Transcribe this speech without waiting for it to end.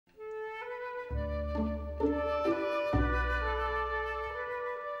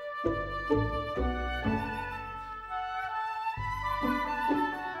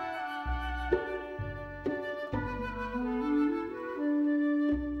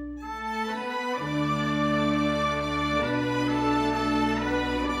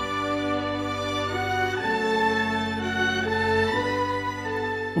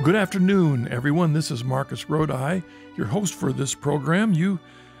Well, good afternoon, everyone. This is Marcus Grodi, your host for this program.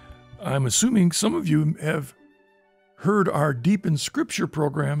 I'm assuming some of you have heard our Deep in Scripture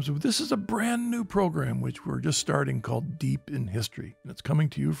programs. This is a brand new program which we're just starting called Deep in History. And it's coming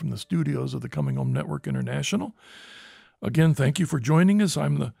to you from the studios of the Coming Home Network International. Again, thank you for joining us.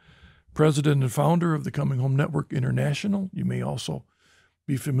 I'm the president and founder of the Coming Home Network International. You may also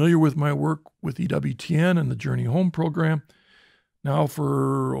be familiar with my work with EWTN and the Journey Home program. Now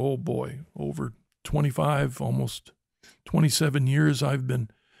for, over 25, almost 27 years, I've been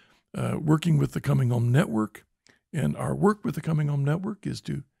working with the Coming Home Network. And our work with the Coming Home Network is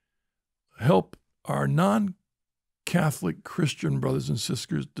to help our non-Catholic Christian brothers and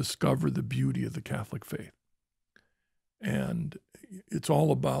sisters discover the beauty of the Catholic faith. And it's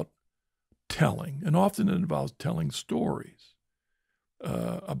all about telling, and often it involves telling stories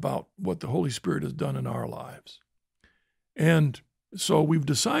about what the Holy Spirit has done in our lives. And so we've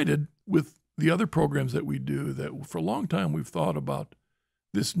decided with the other programs that we do that for a long time we've thought about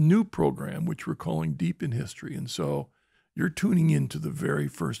this new program, which we're calling Deep in History. And so you're tuning into the very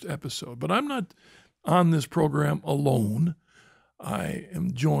first episode. But I'm not on this program alone. I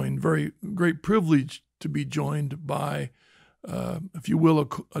am joined, very great privilege to be joined by, if you will,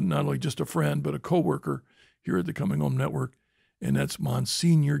 not only just a friend, but a coworker here at the Coming Home Network. And that's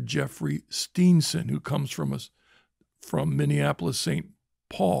Monsignor Jeffrey Steenson, who comes from Minneapolis, St.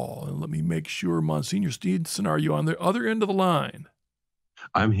 Paul. And let me make sure, Monsignor Steenson, are you on the other end of the line?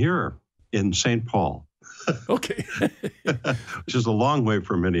 I'm here in St. Paul. Okay. Which is a long way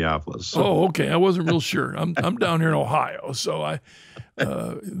from Minneapolis. Oh, okay. I wasn't real sure. I'm down here in Ohio, so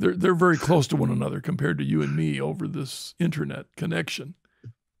they're very close to one another compared to you and me over this internet connection.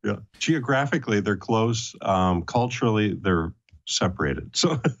 Yeah. Geographically, they're close. Culturally, they're separated.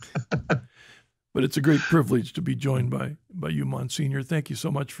 So But it's a great privilege to be joined by you, Monsignor. Thank you so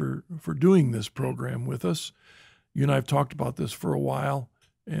much for doing this program with us. You and I have talked about this for a while,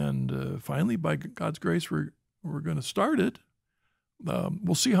 and finally, by God's grace, we're going to start it.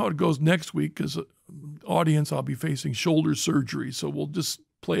 We'll see how it goes next week, because audience, I'll be facing shoulder surgery, so we'll just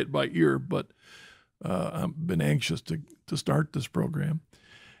play it by ear. But I've been anxious to start this program,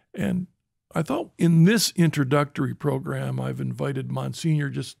 and I thought in this introductory program, I've invited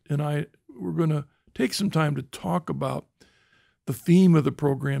Monsignor we're going to take some time to talk about the theme of the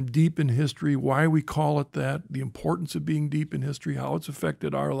program, Deep in History, why we call it that, the importance of being deep in history, how it's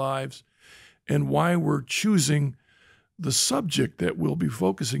affected our lives, and why we're choosing the subject that we'll be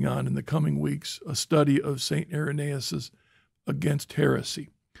focusing on in the coming weeks, a study of St. Irenaeus' Against Heresy.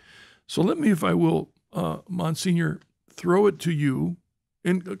 So let me, if I will, Monsignor, throw it to you.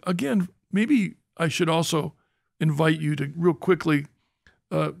 And again, maybe I should also invite you to real quickly,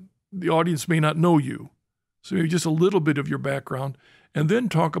 the audience may not know you, so maybe just a little bit of your background, and then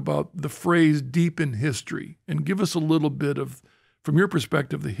talk about the phrase deep in history, and give us a little bit of, from your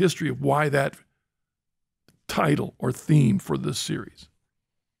perspective, the history of why that title or theme for this series.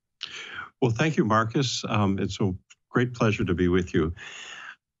 Well, thank you, Marcus. It's a great pleasure to be with you.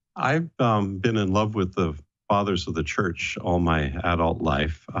 I've been in love with the fathers of the church all my adult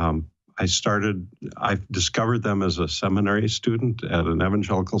life. I discovered them as a seminary student at an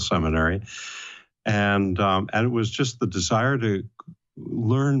evangelical seminary. And it was just the desire to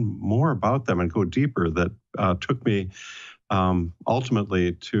learn more about them and go deeper that took me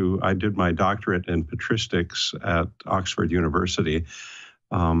ultimately I did my doctorate in patristics at Oxford University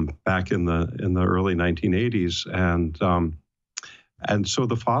back in the early 1980s. And so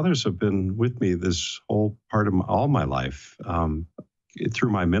the fathers have been with me this whole part of all my life through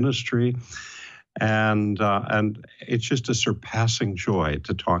my ministry. And it's just a surpassing joy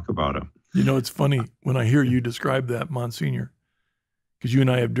to talk about them. You know, it's funny when I hear you describe that, Monsignor, because you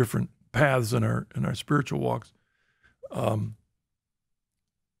and I have different paths in our spiritual walks.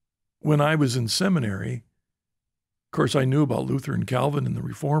 When I was in seminary, of course, I knew about Luther and Calvin and the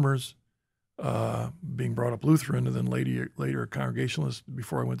Reformers, being brought up Lutheran and then later a Congregationalist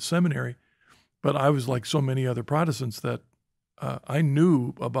before I went to seminary. But I was like so many other Protestants that I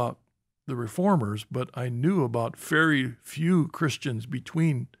knew about the Reformers, but I knew about very few Christians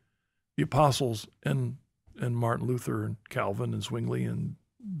between the apostles and Martin Luther and Calvin and Zwingli and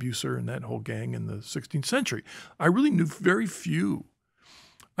Bucer and that whole gang in the 16th century. I really knew very few.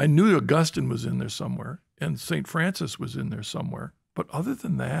 I knew Augustine was in there somewhere and St. Francis was in there somewhere. But other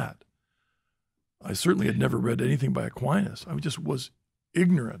than that, I certainly had never read anything by Aquinas. I just was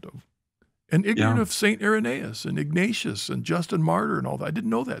ignorant of St. Irenaeus and Ignatius and Justin Martyr and all that. I didn't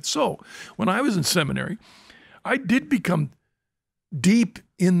know that. So when I was in seminary, I did become deep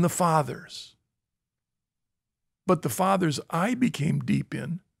in the fathers. But the fathers I became deep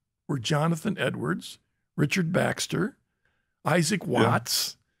in were Jonathan Edwards, Richard Baxter, Isaac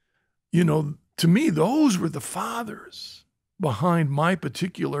Watts. You know, to me, those were the fathers behind my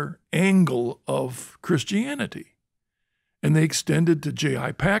particular angle of Christianity. And they extended to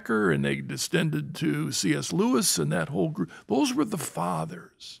J.I. Packer, and they extended to C.S. Lewis and that whole group. Those were the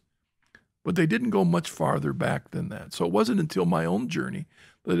fathers. But they didn't go much farther back than that. So it wasn't until my own journey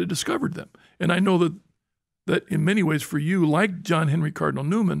that I discovered them. And I know that in many ways for you, like John Henry Cardinal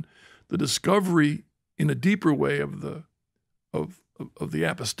Newman, the discovery in a deeper way of the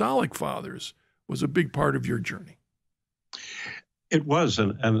apostolic fathers was a big part of your journey. It was.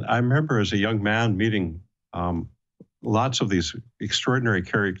 And I remember as a young man meeting lots of these extraordinary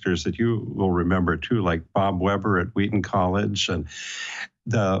characters that you will remember too, like Bob Weber at Wheaton College. And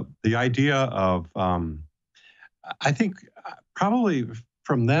the idea of, I think probably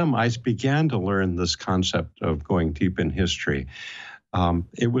from them, I began to learn this concept of going deep in history.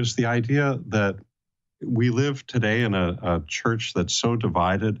 It was the idea that we live today in a church that's so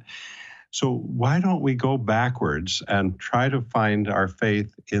divided. So why don't we go backwards and try to find our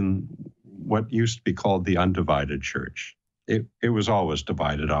faith in what used to be called the undivided church? It was always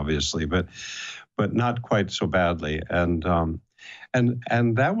divided, obviously, but not quite so badly. And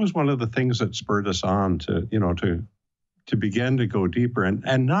that was one of the things that spurred us on to begin to go deeper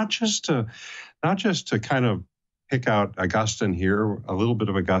and not just to kind of pick out Augustine here, a little bit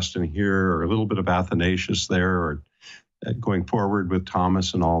of Augustine here, or a little bit of Athanasius there, or going forward with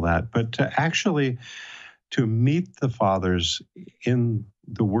Thomas and all that, but to actually to meet the fathers in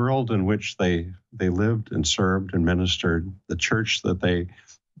the world in which they lived and served and ministered, the church that they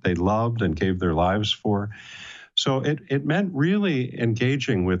loved and gave their lives for. So it meant really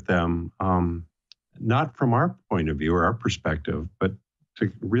engaging with them, not from our point of view or our perspective, but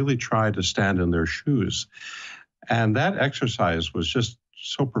to really try to stand in their shoes. And that exercise was just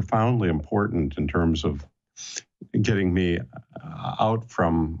so profoundly important in terms of getting me out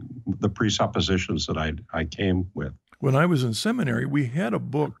from the presuppositions that I came with. When I was in seminary, we had a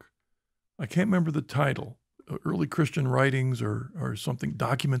book, I can't remember the title, Early Christian Writings or something,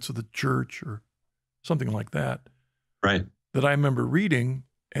 Documents of the Church or something like that. Right. That I remember reading,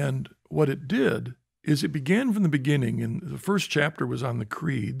 and what it did is it began from the beginning, and the first chapter was on the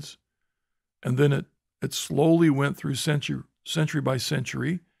creeds, and then it slowly went through century by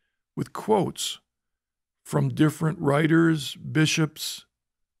century with quotes from different writers, bishops,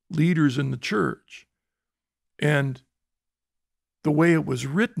 leaders in the church. And the way it was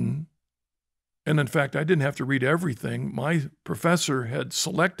written, and in fact, I didn't have to read everything. My professor had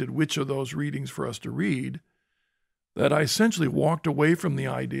selected which of those readings for us to read, that I essentially walked away from the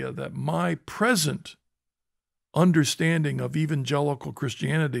idea that my present understanding of evangelical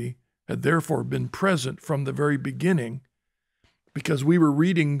Christianity had therefore been present from the very beginning, because we were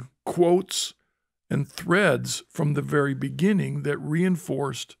reading quotes and threads from the very beginning that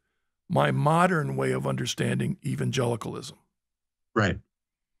reinforced my modern way of understanding evangelicalism. Right.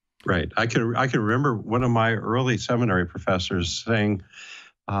 I can remember one of my early seminary professors saying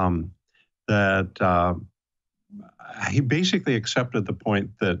that he basically accepted the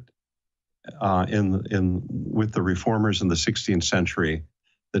point that with the reformers in the 16th century,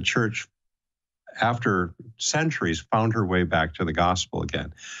 the church, after centuries, found her way back to the gospel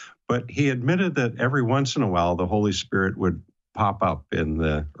again. But he admitted that every once in a while, the Holy Spirit would pop up in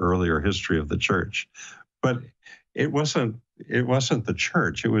the earlier history of the church. But it wasn't the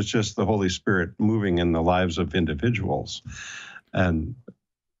church. It was just the Holy Spirit moving in the lives of individuals. And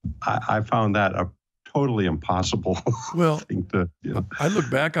I found that a totally impossible thing to. I look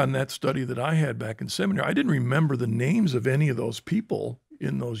back on that study that I had back in seminary. I didn't remember the names of any of those people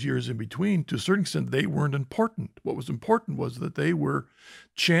in those years in between. To a certain extent, they weren't important. What was important was that they were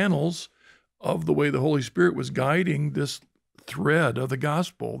channels of the way the Holy Spirit was guiding this thread of the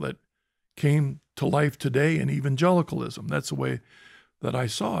gospel that came to life today in evangelicalism. That's the way that I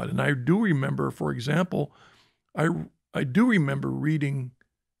saw it. And I do remember, for example, I do remember reading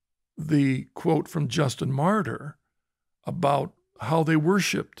the quote from Justin Martyr about how they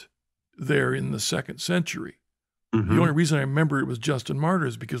worshiped there in the 2nd century. Mm-hmm. The only reason I remember it was Justin Martyr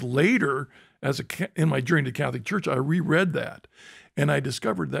is because later, in my journey to Catholic Church, I reread that. And I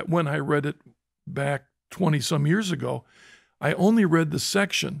discovered that when I read it back 20-some years ago, I only read the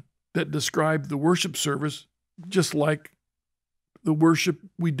section that described the worship service just like the worship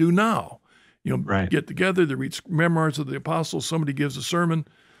we do now. Get together, they read memoirs of the apostles, somebody gives a sermon,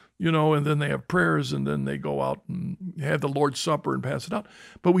 and then they have prayers, and then they go out and have the Lord's Supper and pass it out.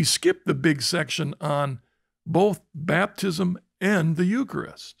 But we skip the big section on both baptism and the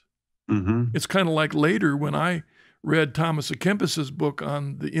Eucharist. Mm-hmm. It's kind of like later when I read Thomas à Kempis's book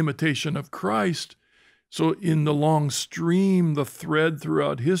on the imitation of Christ, so in the long stream, the thread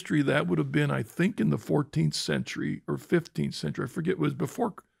throughout history, that would have been, I think, in the 14th century or 15th century. I forget, it was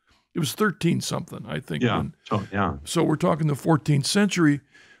before, it was 13 something, I think. Yeah, So we're talking the 14th century,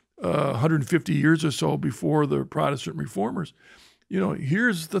 150 years or so before the Protestant reformers.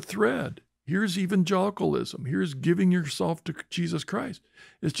 Here's the thread. Here's evangelicalism. Here's giving yourself to Jesus Christ.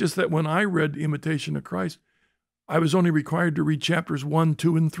 It's just that when I read Imitation of Christ, I was only required to read chapters 1,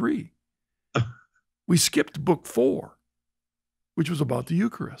 2, and 3. We skipped book 4, which was about the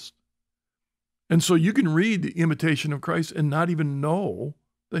Eucharist. And so you can read the Imitation of Christ and not even know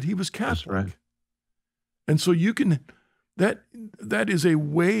that he was Catholic. That's right. And so you can, that is a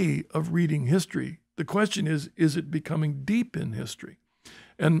way of reading history. The question is it becoming deep in history?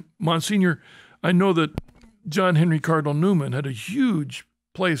 And Monsignor, I know that John Henry Cardinal Newman had a huge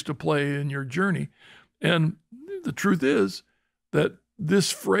place to play in your journey. And the truth is that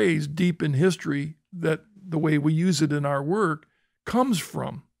this phrase, deep in history, that the way we use it in our work, comes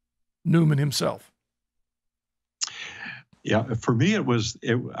from Newman himself. Yeah, for me,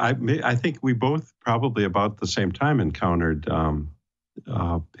 I think we both probably about the same time encountered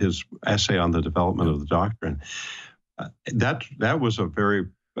his essay on the development of the doctrine. That was a very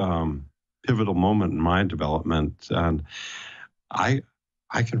pivotal moment in my development, and I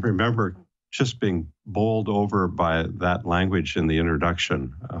can remember just being bowled over by that language in the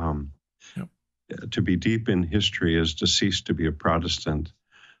introduction. To be deep in history is to cease to be a Protestant.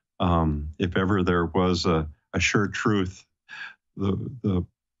 If ever there was a sure truth, the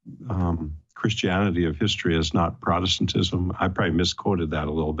Christianity of history is not Protestantism. I probably misquoted that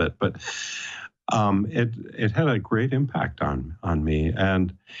a little bit, but it had a great impact on me.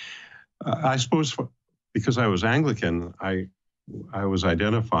 And I suppose because I was Anglican, I was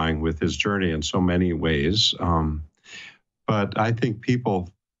identifying with his journey in so many ways. But I think people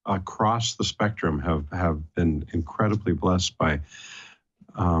across the spectrum have been incredibly blessed by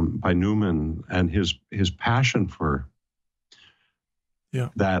Newman and his passion for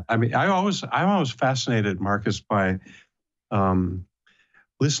that. I mean, I'm always fascinated, Marcus, by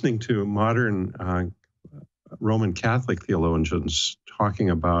listening to modern Roman Catholic theologians talking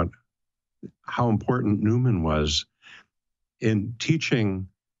about how important Newman was in teaching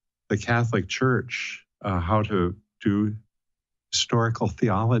the Catholic Church how to do historical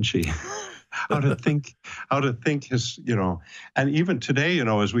theology, how to think his, and even today,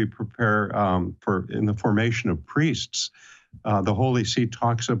 as we prepare in the formation of priests, the Holy See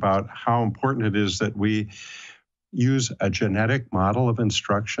talks about how important it is that we use a genetic model of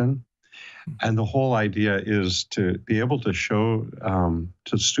instruction. And the whole idea is to be able to show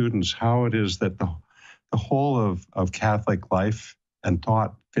to students how it is that the whole of Catholic life and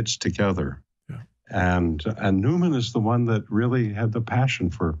thought fits together. And Newman is the one that really had the passion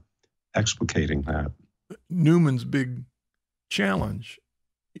for explicating that. Newman's big challenge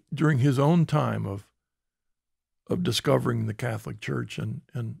during his own time of discovering the Catholic Church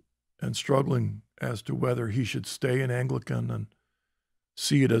and struggling as to whether he should stay an Anglican and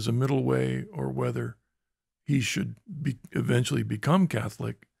see it as a middle way or whether he should eventually become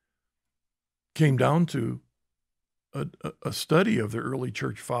Catholic, came down to a study of the early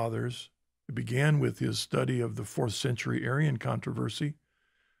church fathers. It began with his study of the 4th century Arian controversy,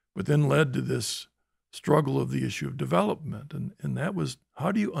 but then led to this struggle of the issue of development. And that was,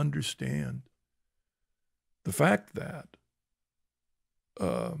 how do you understand the fact that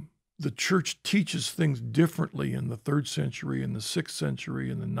the church teaches things differently in the 3rd century, in the 6th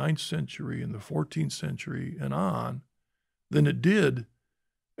century, in the 9th century, in the 14th century, and on, than it did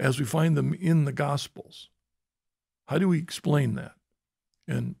as we find them in the Gospels? How do we explain that?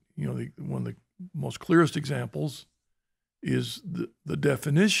 And one of the most clearest examples is the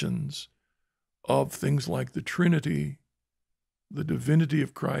definitions of things like the Trinity, the divinity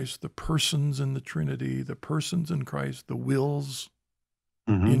of Christ, the persons in the Trinity, the persons in Christ, the wills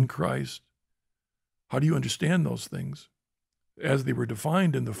in Christ. How do you understand those things as they were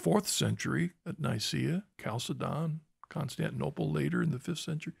defined in the 4th century at Nicaea, Chalcedon, Constantinople later in the 5th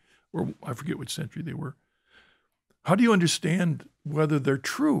century, or I forget which century they were? How do you understand whether they're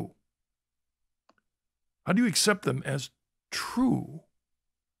true? How do you accept them as true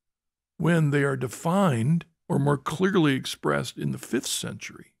when they are defined or more clearly expressed in the 5th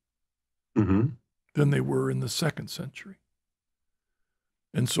century than they were in the 2nd century?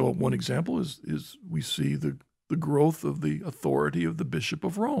 And so one example is we see the growth of the authority of the Bishop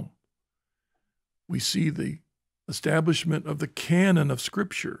of Rome. We see the establishment of the canon of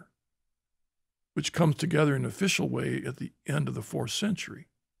Scripture, which comes together in an official way at the end of the 4th century.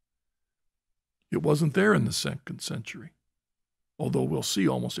 It wasn't there in the 2nd century, although we'll see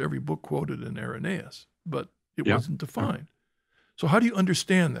almost every book quoted in Irenaeus, but it wasn't defined. So how do you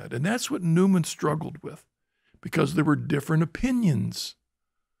understand that? And that's what Newman struggled with, because there were different opinions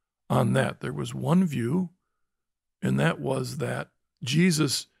on that. There was one view, and that was that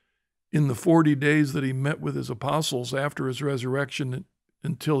Jesus, in the 40 days that he met with his apostles after his resurrection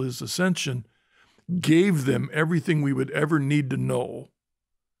until his ascension, gave them everything we would ever need to know,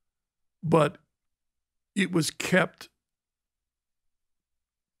 but it was kept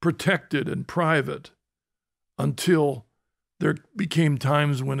protected and private until there became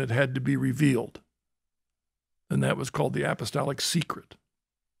times when it had to be revealed. And that was called the apostolic secret.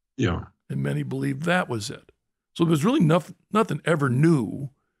 Yeah. And many believed that was it. So there was really nothing ever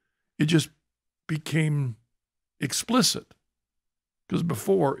new. It just became explicit, because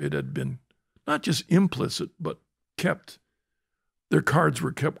before it had been not just implicit, but kept, their cards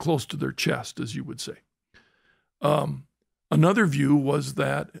were kept close to their chest, as you would say. Another view was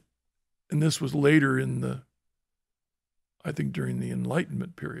that, and this was later in I think during the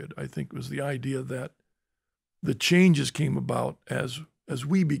Enlightenment period, I think was the idea that the changes came about as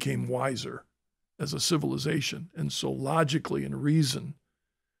we became wiser as a civilization. And so logically and reason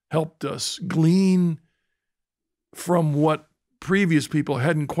helped us glean from what previous people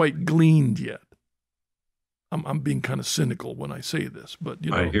hadn't quite gleaned yet. I'm being kind of cynical when I say this, but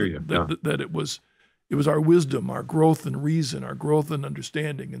I hear you. That it was our wisdom, our growth in reason, our growth in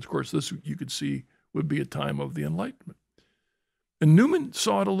understanding. And of course, this you could see would be a time of the Enlightenment. And Newman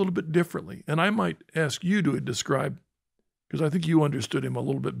saw it a little bit differently. And I might ask you to describe, because I think you understood him a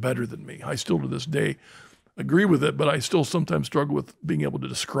little bit better than me. I still to this day agree with it, but I still sometimes struggle with being able to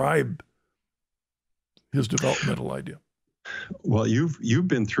describe his developmental idea. Well, you've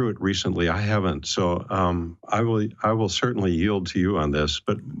been through it recently. I haven't, so I will certainly yield to you on this.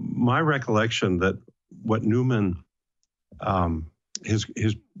 But my recollection that what Newman, his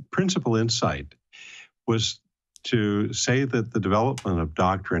principal insight was to say that the development of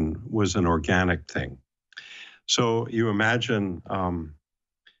doctrine was an organic thing. So you imagine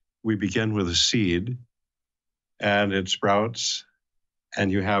we begin with a seed, and it sprouts,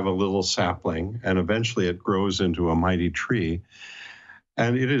 and you have a little sapling, and eventually it grows into a mighty tree.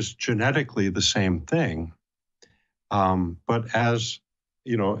 And it is genetically the same thing. But as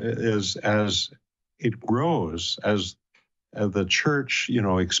you know, as it grows, as the church,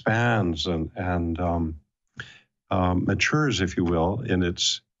 expands and matures, if you will, in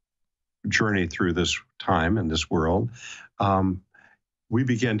its journey through this time and this world, we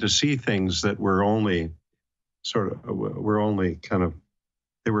begin to see things that were only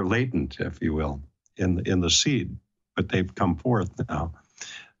they were latent, if you will, in the seed, but they've come forth now.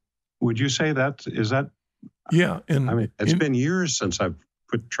 Would you say is that? Yeah, and I mean, it's been years since I've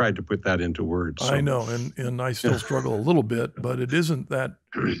tried to put that into words. So. I know, and I still struggle a little bit, but it isn't that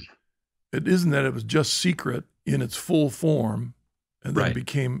it was just secret in its full form and then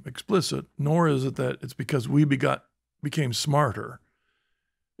became explicit, nor is it that it's because we became smarter.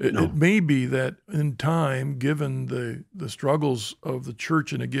 It may be that in time, given the struggles of the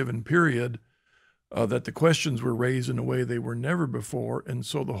church in a given period, that the questions were raised in a way they were never before. And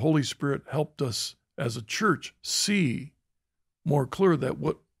so the Holy Spirit helped us as a church see more clear that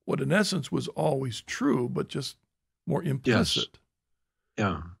what in essence was always true, but just more implicit.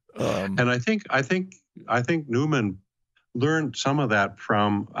 Yes. Yeah. And I think Newman learned some of that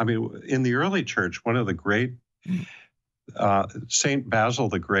from, in the early church, one of the great Saint Basil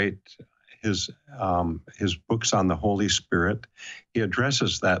the Great, his books on the Holy Spirit, he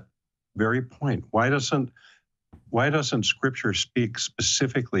addresses that very point. Why doesn't Scripture speak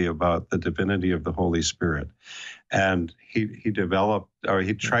specifically about the divinity of the Holy Spirit? And he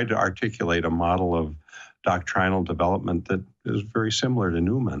tried to articulate a model of doctrinal development that is very similar to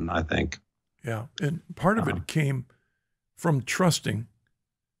Newman, I think. Yeah, and part of it came from trusting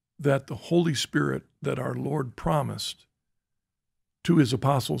that the Holy Spirit that our Lord promised to his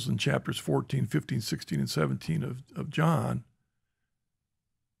apostles in chapters 14, 15, 16, and 17 of John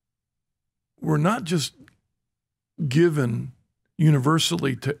were not just given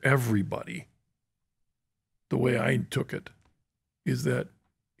universally to everybody. The way I took it is that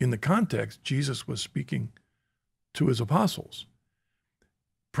in the context, Jesus was speaking to his apostles,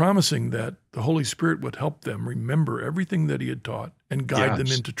 promising that the Holy Spirit would help them remember everything that he had taught and guide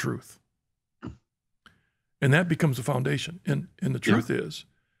them into truth. And that becomes a foundation. And the truth is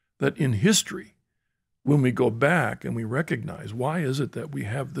that in history, when we go back and we recognize why is it that we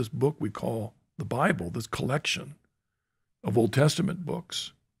have this book we call the Bible, this collection of Old Testament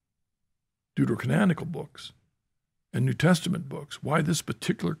books, Deuterocanonical books, and New Testament books, why this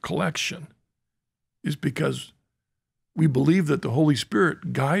particular collection is because we believe that the Holy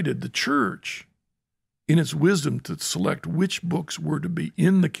Spirit guided the church in its wisdom to select which books were to be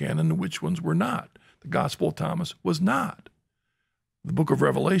in the canon and which ones were not. The Gospel of Thomas was not. The book of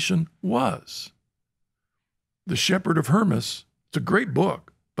Revelation was. The Shepherd of Hermas, it's a great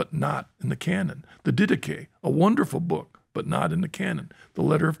book, but not in the canon. The Didache, a wonderful book, but not in the canon. The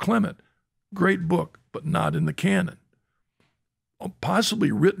Letter of Clement, great book, but not in the canon.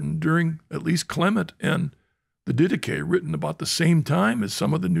 Possibly written during at least Clement and the Didache, written about the same time as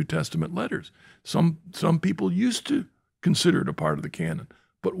some of the New Testament letters. Some people used to consider it a part of the canon,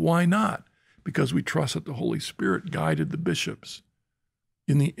 but why not? Because we trust that the Holy Spirit guided the bishops.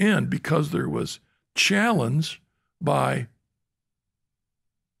 In the end, because there was challenge by,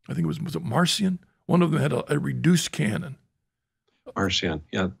 I think was it Marcion? One of them had a reduced canon. Marcion,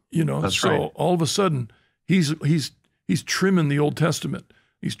 yeah. That's so right. All of a sudden, he's trimming the Old Testament.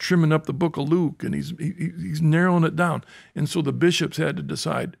 He's trimming up the book of Luke, and he's narrowing it down. And so the bishops had to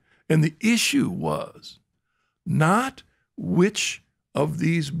decide. And the issue was not which of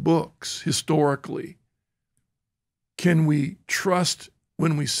these books historically can we trust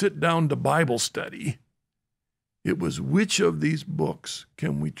when we sit down to Bible study. It was which of these books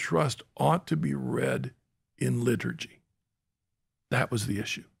can we trust ought to be read in liturgy. That was the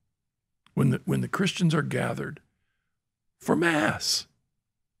issue. When the Christians are gathered for Mass,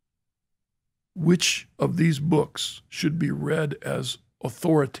 which of these books should be read as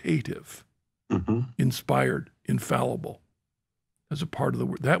authoritative, inspired, infallible, as a part of the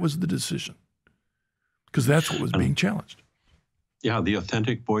word? That was the decision, because that's what was being challenged. Yeah, the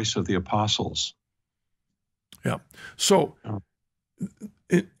authentic voice of the apostles. Yeah. So,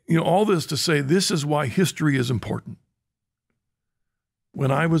 all this to say, this is why history is important.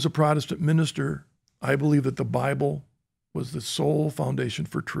 When I was a Protestant minister, I believed that the Bible was the sole foundation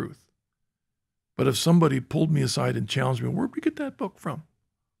for truth. But if somebody pulled me aside and challenged me, where'd we get that book from?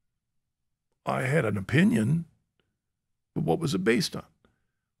 I had an opinion, but what was it based on?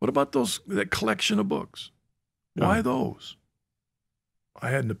 What about that collection of books? Yeah. Why those? I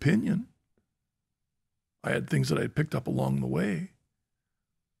had an opinion. I had things that I had picked up along the way.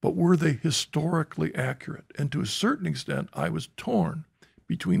 But were they historically accurate? And to a certain extent, I was torn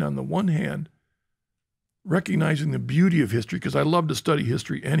between, on the one hand, recognizing the beauty of history, because I love to study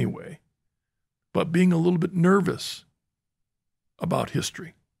history anyway, but being a little bit nervous about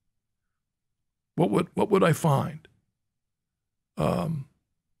history. What would I find?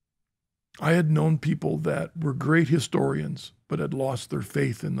 I had known people that were great historians, but had lost their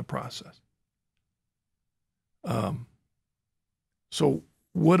faith in the process. So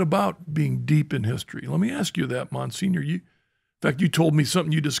what about being deep in history? Let me ask you that, Monsignor. In fact, you told me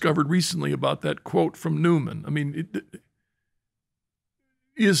something you discovered recently about that quote from Newman. I mean,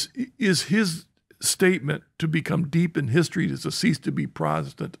 is his statement to become deep in history is to cease to be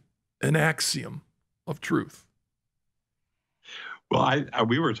Protestant an axiom of truth? Well,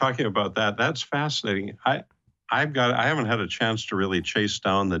 we were talking about that. That's fascinating. I haven't had a chance to really chase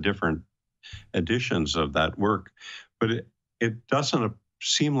down the different editions of that work, but it doesn't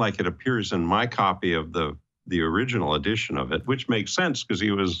seem like it appears in my copy of the original edition of it, which makes sense because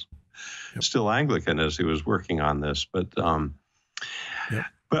he was still Anglican as he was working on this. But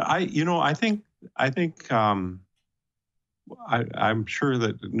I think I'm sure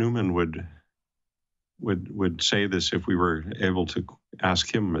that Newman would say this if we were able to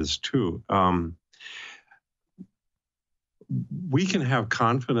ask him as too. We can have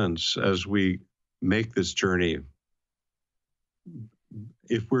confidence as we make this journey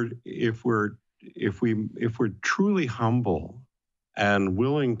if we're truly humble and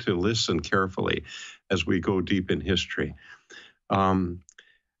willing to listen carefully as we go deep in history.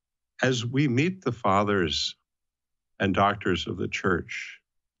 As we meet the fathers and doctors of the church,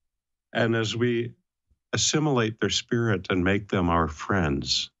 and as we assimilate their spirit and make them our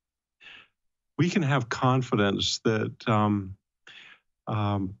friends, we can have confidence that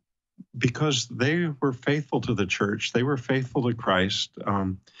because they were faithful to the church, they were faithful to Christ,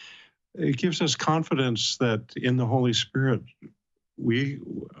 it gives us confidence that in the Holy Spirit,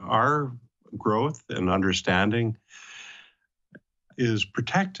 our growth and understanding is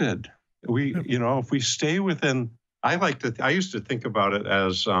protected. If we stay within, I used to think about it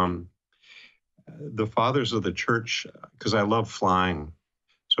as the fathers of the church, because I love flying.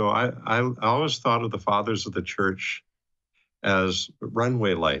 So I always thought of the fathers of the church as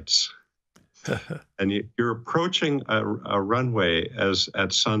runway lights. And you're approaching a runway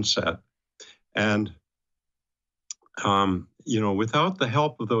at sunset. And, without the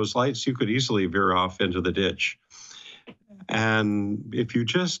help of those lights, you could easily veer off into the ditch. And if you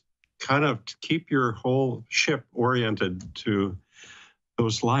just kind of keep your whole ship oriented to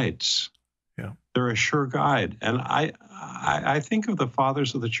those lights. Yeah. They're a sure guide. And I think of the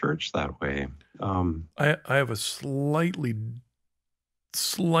fathers of the church that way. I have a slightly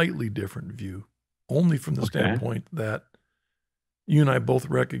different view, only from the standpoint that you and I both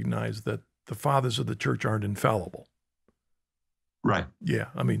recognize that the fathers of the church aren't infallible. Right. Yeah.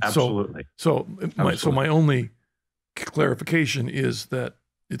 I mean, absolutely. So my only clarification is that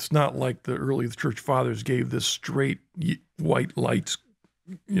it's not like the early church fathers gave this straight white lights,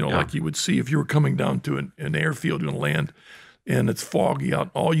 like you would see if you were coming down to an airfield in land and it's foggy out.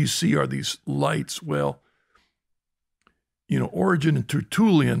 All you see are these lights. Well, Origen and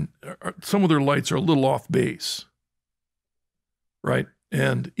Tertullian, some of their lights are a little off base, right?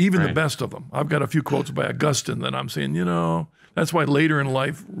 And even the best of them. I've got a few quotes by Augustine that I'm saying, that's why later in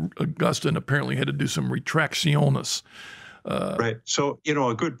life, Augustine apparently had to do some retractionis. Right. So,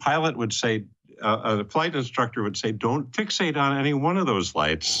 a good pilot would say, a flight instructor would say, don't fixate on any one of those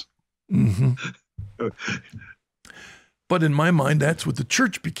lights. Mm-hmm. But in my mind, that's what the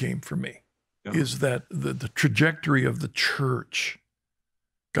church became for me, is that the trajectory of the church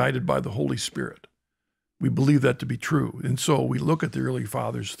guided by the Holy Spirit. We believe that to be true. And so we look at the early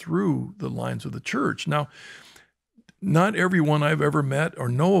fathers through the lines of the church. Now, not everyone I've ever met or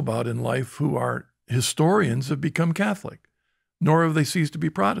know about in life who are historians have become Catholic, nor have they ceased to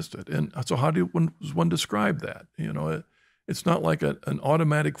be Protestant. And so how does one describe that? It's not like an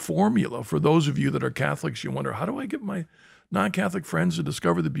automatic formula. For those of you that are Catholics, you wonder, how do I get my non-Catholic friends to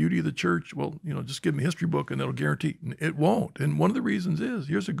discover the beauty of the church? Well, just give them a history book and it'll guarantee. It won't. And one of the reasons is,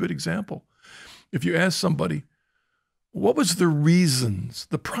 here's a good example. If you ask somebody, what was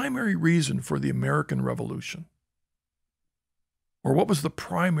the primary reason for the American Revolution? Or what was the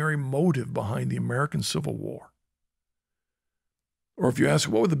primary motive behind the American Civil War? Or if you ask,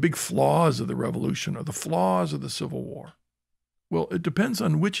 what were the big flaws of the Revolution or the flaws of the Civil War? Well, it depends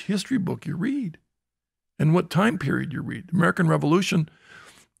on which history book you read and what time period you read. American Revolution,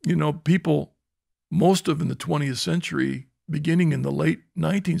 people, most of in the 20th century, beginning in the late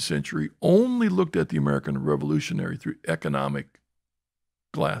 19th century, only looked at the American Revolutionary through economic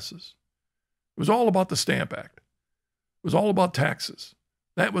glasses. It was all about the Stamp Act. It was all about taxes.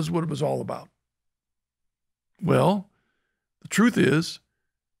 That was what it was all about. Well, the truth is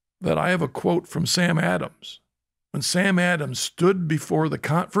that I have a quote from Sam Adams. When Sam Adams stood before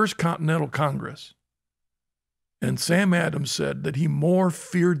the First Continental Congress, and Sam Adams said that he more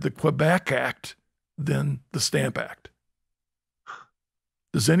feared the Quebec Act than the Stamp Act.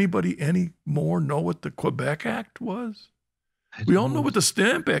 Does anybody any more know what the Quebec Act was? We all know what the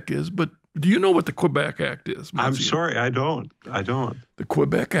Stamp Act is, but do you know what the Quebec Act is? I'm sorry, I don't. The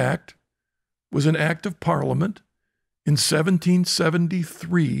Quebec Act was an act of Parliament in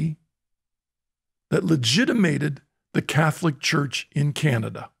 1773 that legitimated the Catholic Church in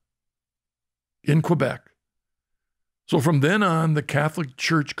Canada, in Quebec. So from then on, the Catholic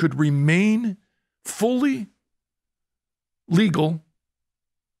Church could remain fully legal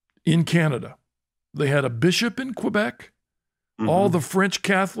in Canada. They had a bishop in Quebec. Mm-hmm. All the French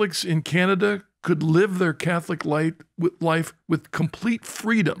Catholics in Canada could live their Catholic life with complete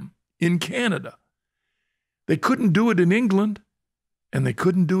freedom in Canada. They couldn't do it in England, and they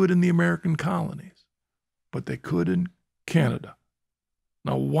couldn't do it in the American colonies, but they could in Canada.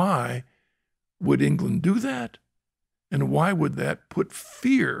 Now, why would England do that? And why would that put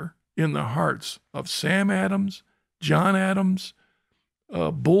fear in the hearts of Sam Adams, John Adams,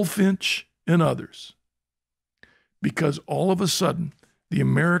 Bullfinch, and others? Because all of a sudden, the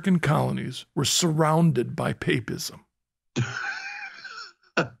American colonies were surrounded by papism.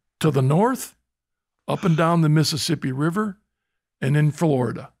 To the north, up and down the Mississippi River, and in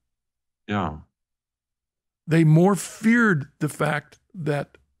Florida. Yeah. They more feared the fact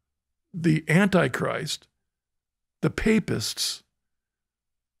that the Antichrist, the papists,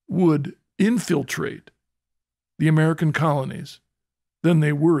 would infiltrate the American colonies than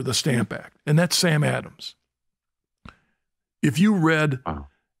they were the Stamp Act. And that's Sam Adams. If you read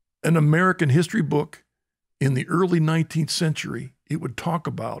an American history book in the early 19th century, it would talk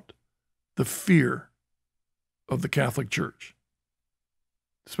about the fear of the Catholic Church,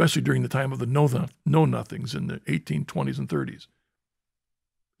 especially during the time of the know-nothings in the 1820s and 30s.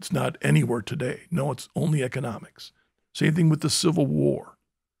 It's not anywhere today. No, it's only economics. Same thing with the Civil War.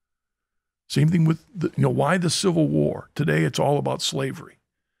 Same thing with, why the Civil War? Today, it's all about slavery.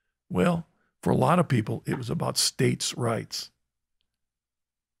 Well, for a lot of people, it was about states' rights.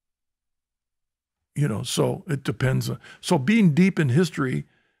 So it depends. So being deep in history,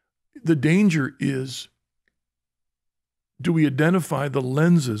 the danger is do we identify the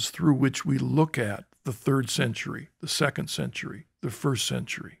lenses through which we look at the 3rd century, the 2nd century, the 1st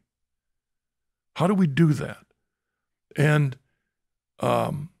century? How do we do that? And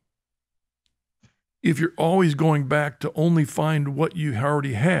if you're always going back to only find what you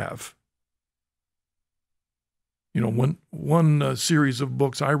already have, you know, one series of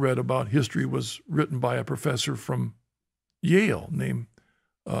books I read about history was written by a professor from Yale named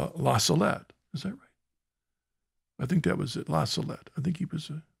La Salette. Is that right? I think that was it, La Salette. I think he was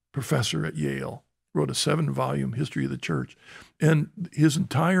a professor at Yale, wrote a 7-volume history of the church. And his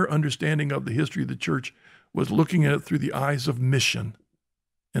entire understanding of the history of the church was looking at it through the eyes of mission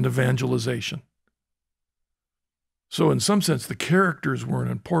and evangelization. So in some sense, the characters weren't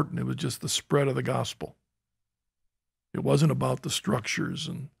important. It was just the spread of the gospel. It wasn't about the structures,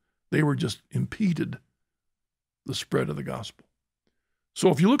 and they were just impeded the spread of the gospel. So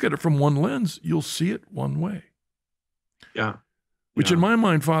if you look at it from one lens, you'll see it one way. Yeah. Which in my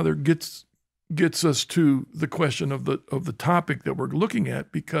mind, Father, gets us to the question of the topic that we're looking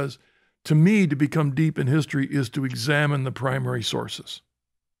at, because to me, to become deep in history is to examine the primary sources.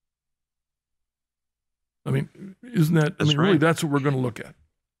 I mean, isn't that, I mean, really, that's what we're going to look at.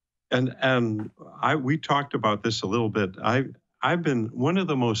 And we talked about this a little bit. I've been, one of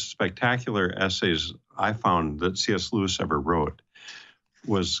the most spectacular essays I found that C.S. Lewis ever wrote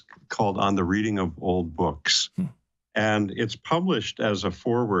was called On the Reading of Old Books. And it's published as a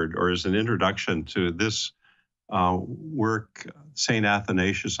foreword or as an introduction to this work, St.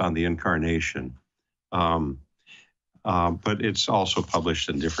 Athanasius on the Incarnation. But it's also published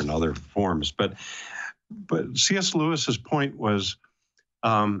in different other forms. But C.S. Lewis's point was,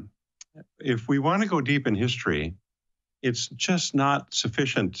 if we want to go deep in history, it's just not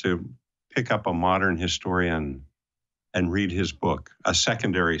sufficient to pick up a modern historian and read his book, a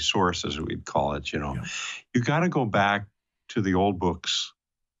secondary source, as we'd call it, you know. Yeah. You got to go back to the old books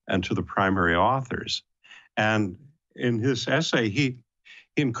and to the primary authors. And in his essay, he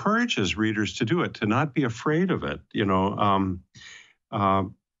encourages readers to do it, to not be afraid of it. You know,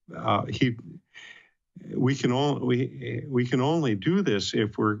 we can only do this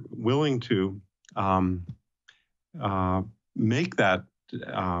if we're willing to make that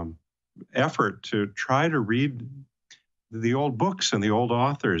effort to try to read the old books and the old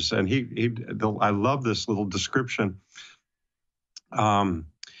authors. And I love this little description about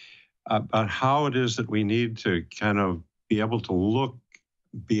how it is that we need to kind of be able to look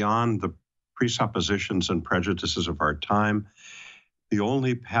beyond the presuppositions and prejudices of our time. The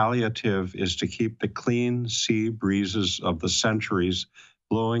only palliative is to keep the clean sea breezes of the centuries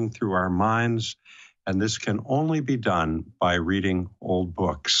blowing through our minds, and this can only be done by reading old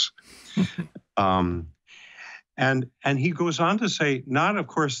books. And he goes on to say, not, of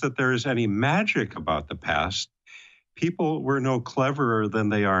course, that there is any magic about the past. People were no cleverer than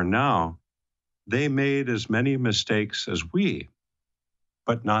they are now. They made as many mistakes as we,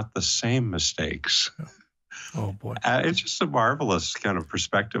 but not the same mistakes. Oh, boy. It's just a marvelous kind of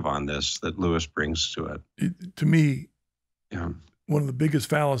perspective on this that Lewis brings to it. To me, one of the biggest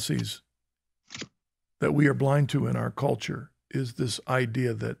fallacies that we are blind to in our culture is this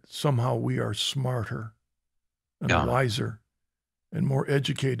idea that somehow we are smarter and wiser and more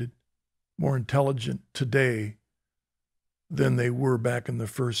educated, more intelligent today than they were back in the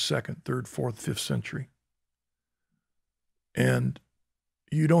 1st, 2nd, 3rd, 4th, 5th century. And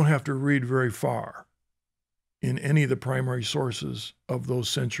you don't have to read very far in any of the primary sources of those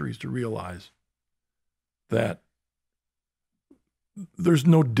centuries to realize that there's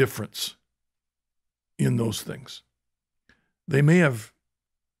no difference in those things. They may have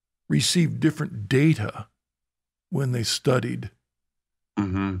received different data when they studied.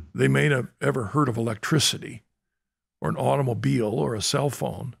 Mm-hmm. They may not have ever heard of electricity or an automobile or a cell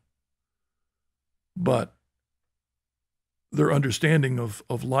phone, but their understanding of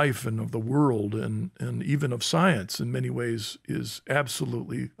life and of the world and even of science in many ways is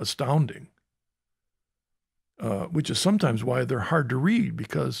absolutely astounding, which is sometimes why they're hard to read,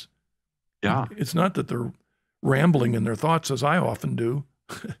 because it's not that they're rambling in their thoughts, as I often do.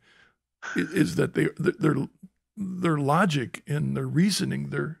 Is that their logic and their reasoning,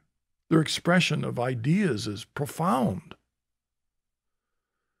 their expression of ideas is profound,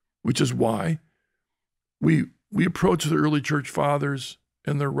 which is why we approach the early church fathers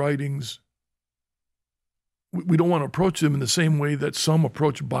and their writings. We don't want to approach them in the same way that some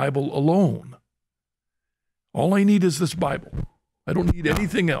approach Bible alone. All I need is this Bible. I don't need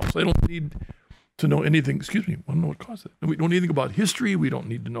anything else. I don't need to know anything. Excuse me, I don't know what caused it. We don't need anything about history. We don't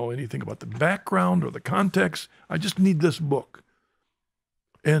need to know anything about the background or the context. I just need this book.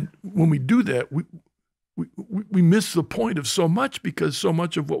 And when we do that, we we miss the point of so much because so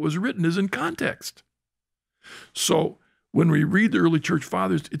much of what was written is in context. So when we read the early church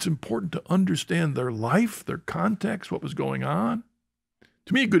fathers, it's important to understand their life, their context, what was going on.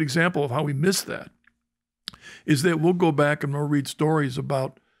 To me, a good example of how we miss that is that we'll go back and we'll read stories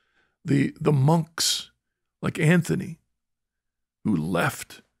about the monks like Anthony who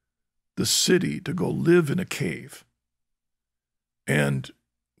left the city to go live in a cave. And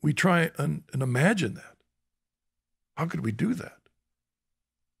we try and imagine that. How could we do that?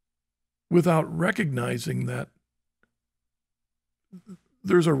 Without recognizing that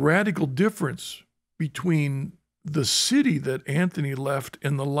there's a radical difference between the city that Anthony left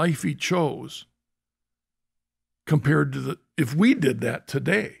and the life he chose compared to if we did that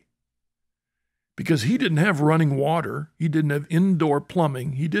today. Because he didn't have running water, he didn't have indoor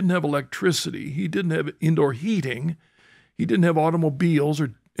plumbing, he didn't have electricity, he didn't have indoor heating, he didn't have automobiles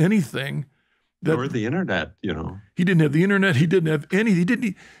or anything. Or the internet, you know. He didn't have the internet, he didn't have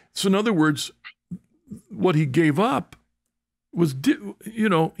any, so in other words, what he gave up was,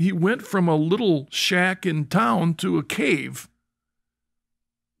 he went from a little shack in town to a cave.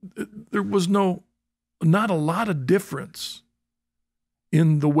 There was not a lot of difference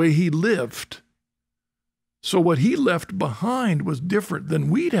in the way he lived. So what he left behind was different than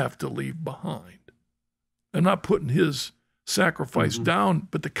we'd have to leave behind. I'm not putting his sacrifice down,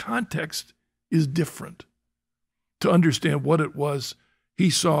 but the context is different. To understand what it was he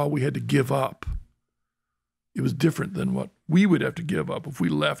saw we had to give up, it was different than what we would have to give up if we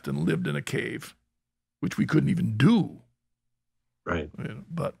left and lived in a cave, which we couldn't even do. Right.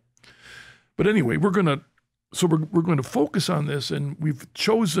 But anyway, we're going to focus on this, and we've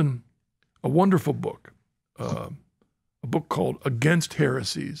chosen a wonderful book. A book called Against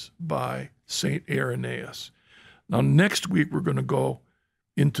Heresies by St. Irenaeus. Now, next week, we're going to go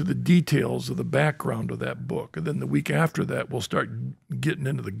into the details of the background of that book. And then the week after that, we'll start getting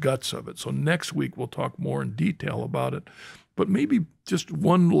into the guts of it. So next week, we'll talk more in detail about it. But maybe just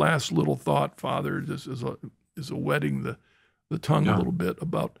one last little thought, Father, this is a wetting the tongue a little bit,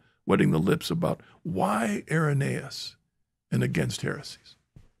 about wetting the lips about why Irenaeus and Against Heresies.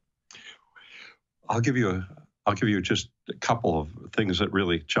 I'll give you just a couple of things that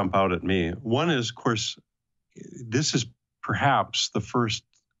really jump out at me. One is, of course, this is perhaps the first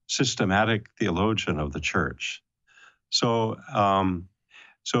systematic theologian of the church. So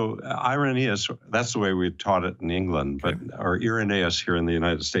Irenaeus, that's the way we taught it in England, or Irenaeus here in the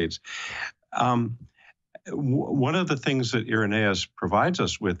United States. One of the things that Irenaeus provides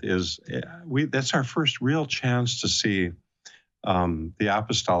us with is that's our first real chance to see the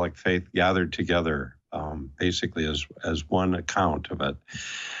apostolic faith gathered together, basically as one account of it,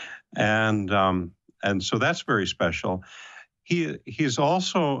 and so that's very special. He's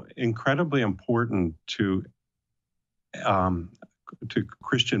also incredibly important to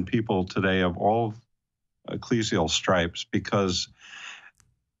Christian people today of all ecclesial stripes, because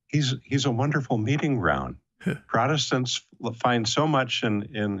he's a wonderful meeting ground. Protestants find so much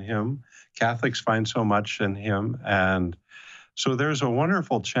in him, Catholics find so much in him, and so there's a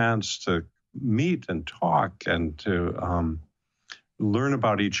wonderful chance to meet and talk and to learn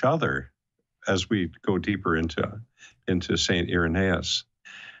about each other as we go deeper into St. Irenaeus.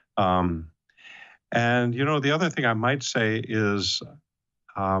 And, the other thing I might say is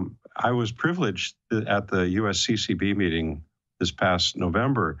I was privileged at the USCCB meeting this past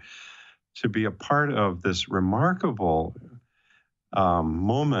November to be a part of this remarkable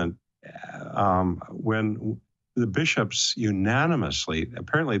moment when the bishops unanimously,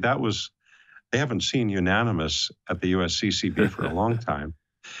 apparently they haven't seen unanimous at the USCCB for a long time,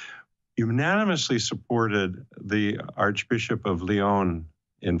 unanimously supported the Archbishop of Lyon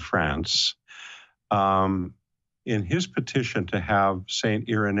in France in his petition to have St.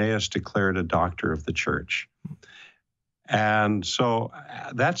 Irenaeus declared a doctor of the church. And so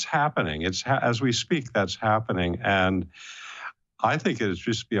that's happening. As we speak, that's happening. And I think it's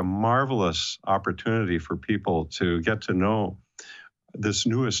just be a marvelous opportunity for people to get to know this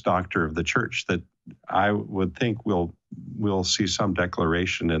newest doctor of the church that I would think we'll see some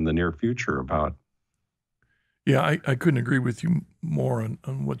declaration in the near future about. Yeah, I couldn't agree with you more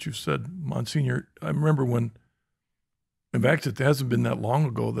on what you said, Monsignor. I remember when, in fact, it hasn't been that long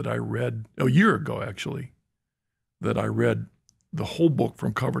ago that I read, a year ago actually, that I read the whole book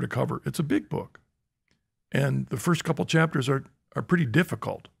from cover to cover. It's a big book. And the first couple chapters are pretty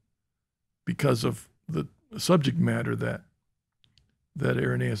difficult because of the subject matter that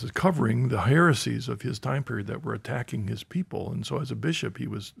Irenaeus is covering, the heresies of his time period that were attacking his people. And so as a bishop, he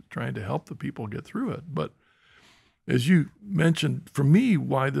was trying to help the people get through it. But as you mentioned, for me,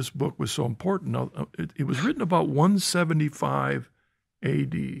 why this book was so important, it was written about 175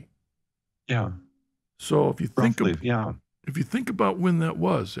 AD. Yeah. So if you think roughly, if you think about when that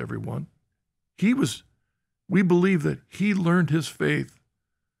was, everyone, we believe that he learned his faith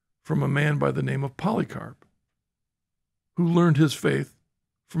from a man by the name of Polycarp, who learned his faith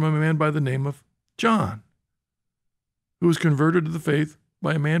from a man by the name of John, who was converted to the faith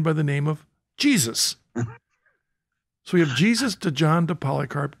by a man by the name of Jesus. So we have Jesus to John to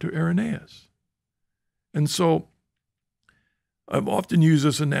Polycarp to Irenaeus. And so I've often used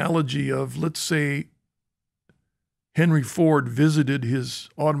this analogy of, let's say, Henry Ford visited his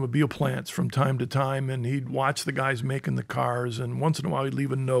automobile plants from time to time, and he'd watch the guys making the cars, and once in a while he'd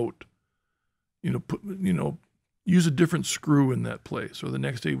leave a note, use a different screw in that place. Or the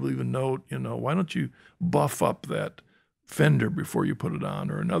next day he'd leave a note, why don't you buff up that fender before you put it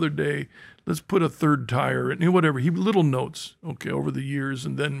on? Or another day, let's put a third tire in, whatever. Little notes, over the years.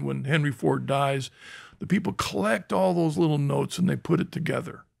 And then when Henry Ford dies, the people collect all those little notes and they put it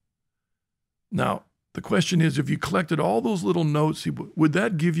together. Now, the question is, if you collected all those little notes, would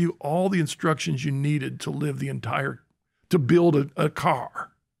that give you all the instructions you needed to build a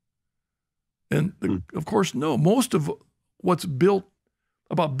car? And of course, no. Most of what's built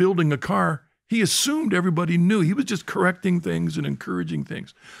about building a car, he assumed everybody knew. He was just correcting things and encouraging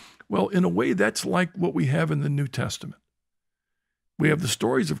things. Well, in a way, that's like what we have in the New Testament. We have the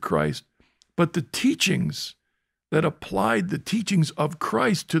stories of Christ, but the teachings that applied the teachings of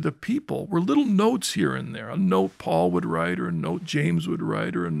Christ to the people were little notes here and there. A note Paul would write, or a note James would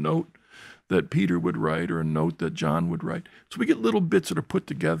write, or a note that Peter would write, or a note that John would write. So we get little bits that are put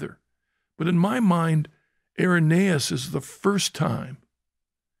together. But in my mind, Irenaeus is the first time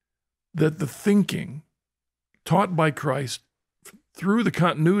that the thinking taught by Christ through the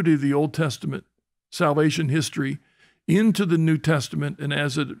continuity of the Old Testament salvation history into the New Testament, and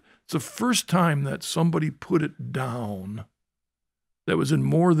it's the first time that somebody put it down that was in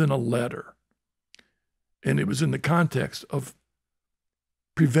more than a letter. And it was in the context of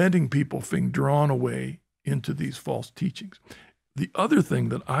preventing people from being drawn away into these false teachings. The other thing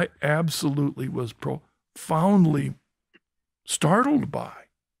that I absolutely was profoundly startled by,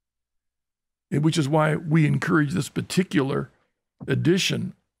 which is why we encourage this particular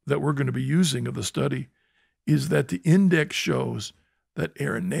edition that we're going to be using of the study, is that the index shows that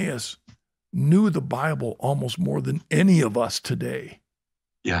Irenaeus knew the Bible almost more than any of us today.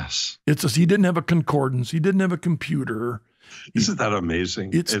 Yes. He didn't have a concordance. He didn't have a computer. Isn't that amazing?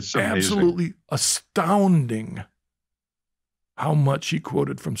 It's amazing. Absolutely astounding how much he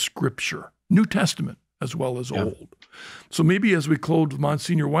quoted from Scripture, New Testament as well as Old. So maybe as we close,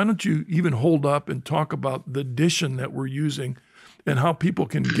 Monsignor, why don't you even hold up and talk about the edition that we're using and how people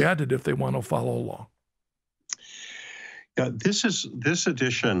can get it if they want to follow along? Yeah, this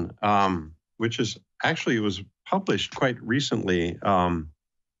edition, which is actually, it was published quite recently by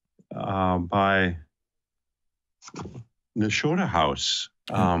Nashotah House,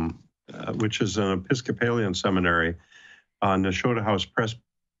 which is an Episcopalian seminary. Nashotah House Press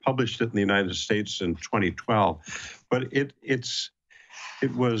published it in the United States in 2012, but it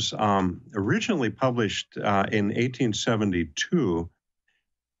was originally published in 1872.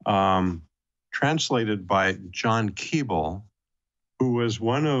 Translated by John Keble, who was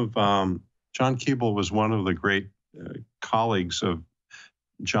John Keble was one of the great colleagues of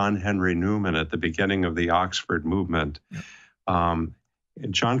John Henry Newman at the beginning of the Oxford movement. John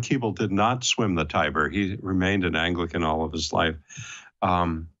Keble did not swim the Tiber. He remained an Anglican all of his life,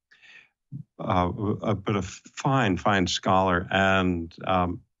 but a fine scholar. And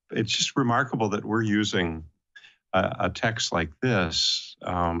it's just remarkable that we're using a text like this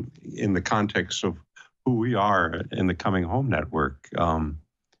in the context of who we are in the Coming Home Network. I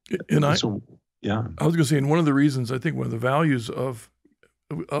was going to say, and one of the reasons, I think one of the values of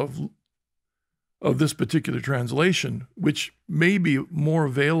this particular translation, which may be more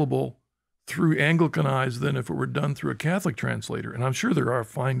available through Anglicanized than if it were done through a Catholic translator, and I'm sure there are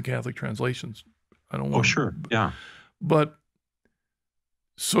fine Catholic translations. I don't want. Oh, sure, yeah. But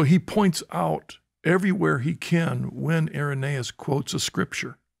so he points out everywhere he can when Irenaeus quotes a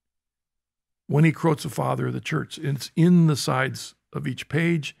scripture, when he quotes a father of the church. It's in the sides of each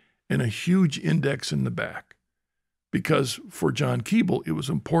page and a huge index in the back. Because for John Keble, it was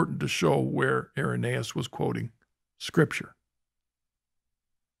important to show where Irenaeus was quoting scripture.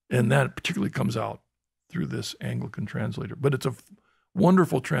 And that particularly comes out through this Anglican translator. But it's a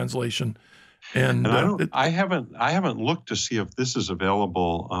wonderful translation. And I haven't looked to see if this is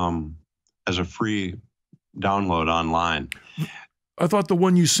available as a free download online. I thought the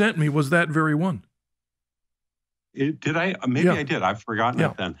one you sent me was that very one. Did I? Maybe Yeah. I did. I've forgotten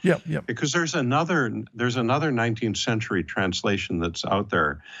it then. Yeah. Because there's another 19th century translation that's out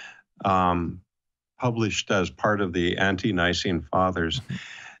there, published as part of the Ante-Nicene Fathers,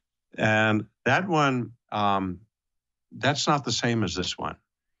 and that one, that's not the same as this one.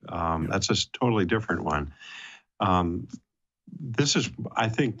 That's a totally different one. This is, I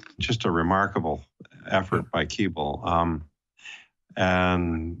think, just a remarkable effort by Keble.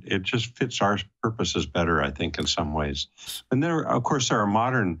 And it just fits our purposes better, I think, in some ways. And there are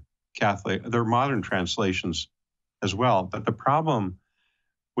modern translations as well. But the problem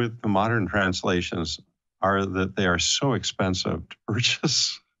with the modern translations are that they are so expensive to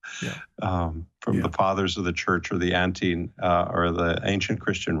purchase from the Fathers of the Church or the or the Ancient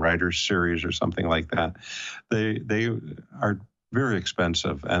Christian Writers series or something like that. They are very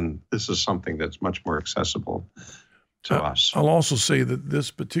expensive, and this is something that's much more accessible to us. I'll also say that this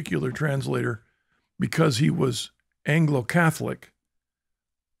particular translator, because he was Anglo-Catholic,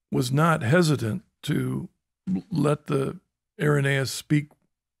 was not hesitant to let the Irenaeus speak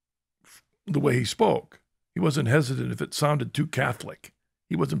the way he spoke. He wasn't hesitant if it sounded too Catholic.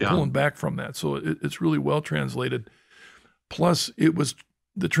 He wasn't pulling back from that. So it's really well translated. Plus,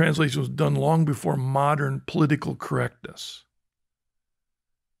 the translation was done long before modern political correctness.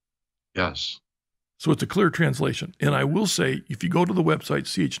 Yes. So it's a clear translation. And I will say, if you go to the website,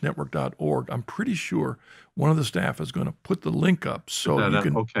 chnetwork.org, I'm pretty sure one of the staff is going to put the link up so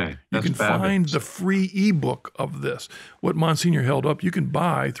you can find the free ebook of this. What Monsignor held up, you can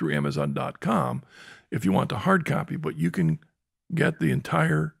buy through Amazon.com if you want the hard copy, but you can get the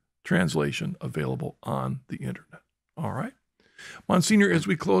entire translation available on the internet. All right? Monsignor, as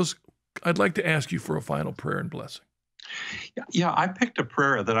we close, I'd like to ask you for a final prayer and blessing. Yeah, I picked a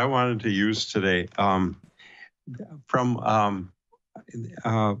prayer that I wanted to use today from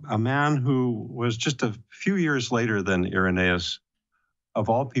a man who was just a few years later than Irenaeus, of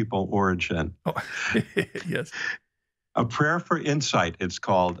all people, Origen. Oh, yes. A Prayer for Insight, it's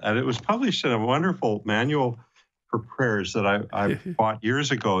called. And it was published in a wonderful manual for prayers that I bought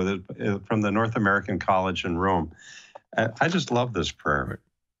years ago from the North American College in Rome. I just love this prayer.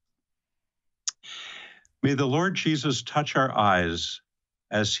 May the Lord Jesus touch our eyes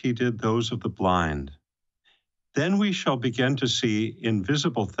as he did those of the blind. Then we shall begin to see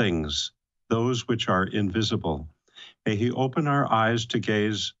invisible things, those which are invisible. May he open our eyes to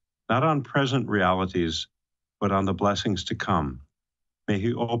gaze not on present realities, but on the blessings to come. May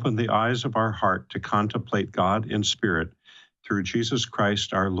he open the eyes of our heart to contemplate God in spirit through Jesus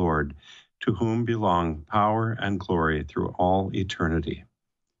Christ our Lord, to whom belong power and glory through all eternity.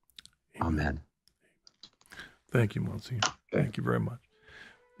 Amen. Thank you, Monsignor. Thank you very much.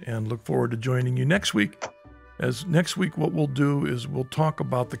 And look forward to joining you next week. As next week, what we'll do is we'll talk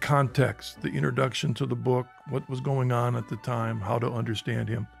about the context, the introduction to the book, what was going on at the time, how to understand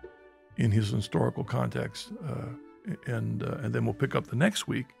him in his historical context. And then we'll pick up the next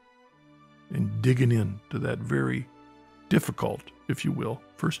week and digging into that very difficult, if you will,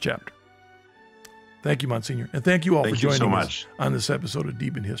 first chapter. Thank you, Monsignor. And thank you all for joining us on this episode of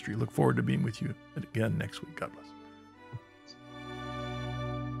Deep in History. Look forward to being with you again next week. God bless.